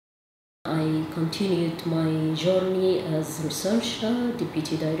continued my journey as researcher,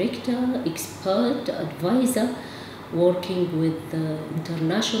 deputy director, expert, advisor, working with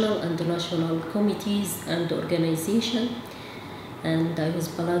international and national committees and organizations. And I was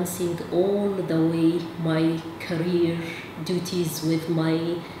balancing all the way my career duties with my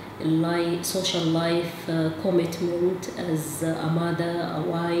social life commitment as a mother, a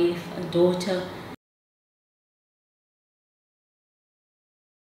wife, a daughter.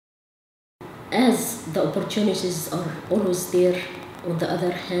 As the opportunities are always there, on the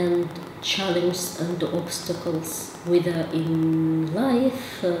other hand, challenges and obstacles, whether in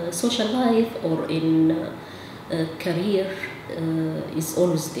life, social life, or in career, is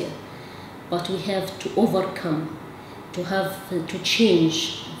always there. But we have to overcome, to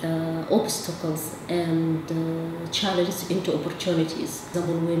change the obstacles and challenges into opportunities. For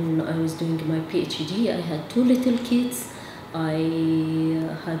example, when I was doing my Ph.D., I had 2 little kids. I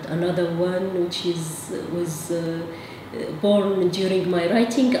had another one which was born during my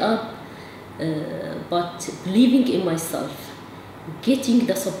writing up, but believing in myself, getting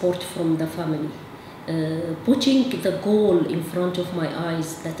the support from the family, putting the goal in front of my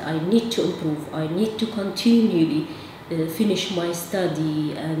eyes that I need to improve, I need to continually finish my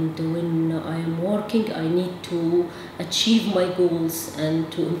study, and when I am working I need to achieve my goals and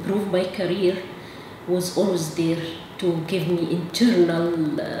to improve my career, was always there to give me internal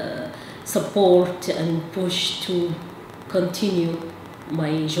support and push to continue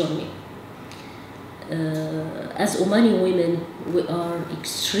my journey. As Omani women, we are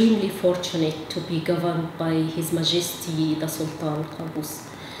extremely fortunate to be governed by His Majesty the Sultan Qaboos,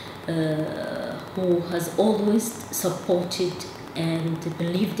 who has always supported and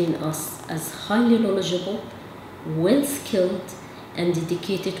believed in us as highly knowledgeable, well-skilled and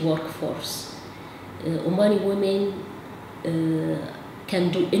dedicated workforce. Omani women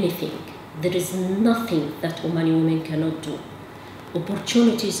can do anything. There is nothing that Omani women cannot do.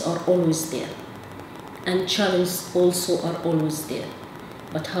 Opportunities are always there, and challenges also are always there.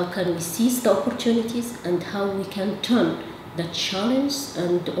 But how can we seize the opportunities, and how we can turn the challenge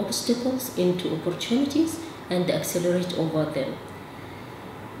and the obstacles into opportunities and accelerate over them?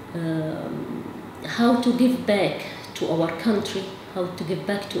 How to give back to our country, how to give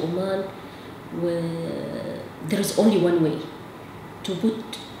back to Oman, where there is only one way: to put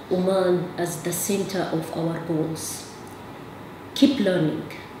Oman as the center of our goals. Keep learning,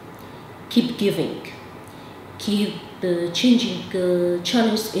 keep giving, keep changing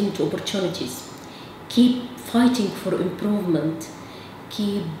challenges into opportunities, keep fighting for improvement,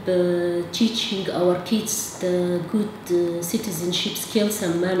 keep teaching our kids the good citizenship skills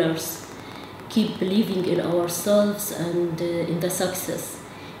and manners, keep believing in ourselves and in the success,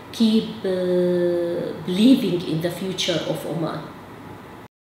 keep believing in the future of Oman.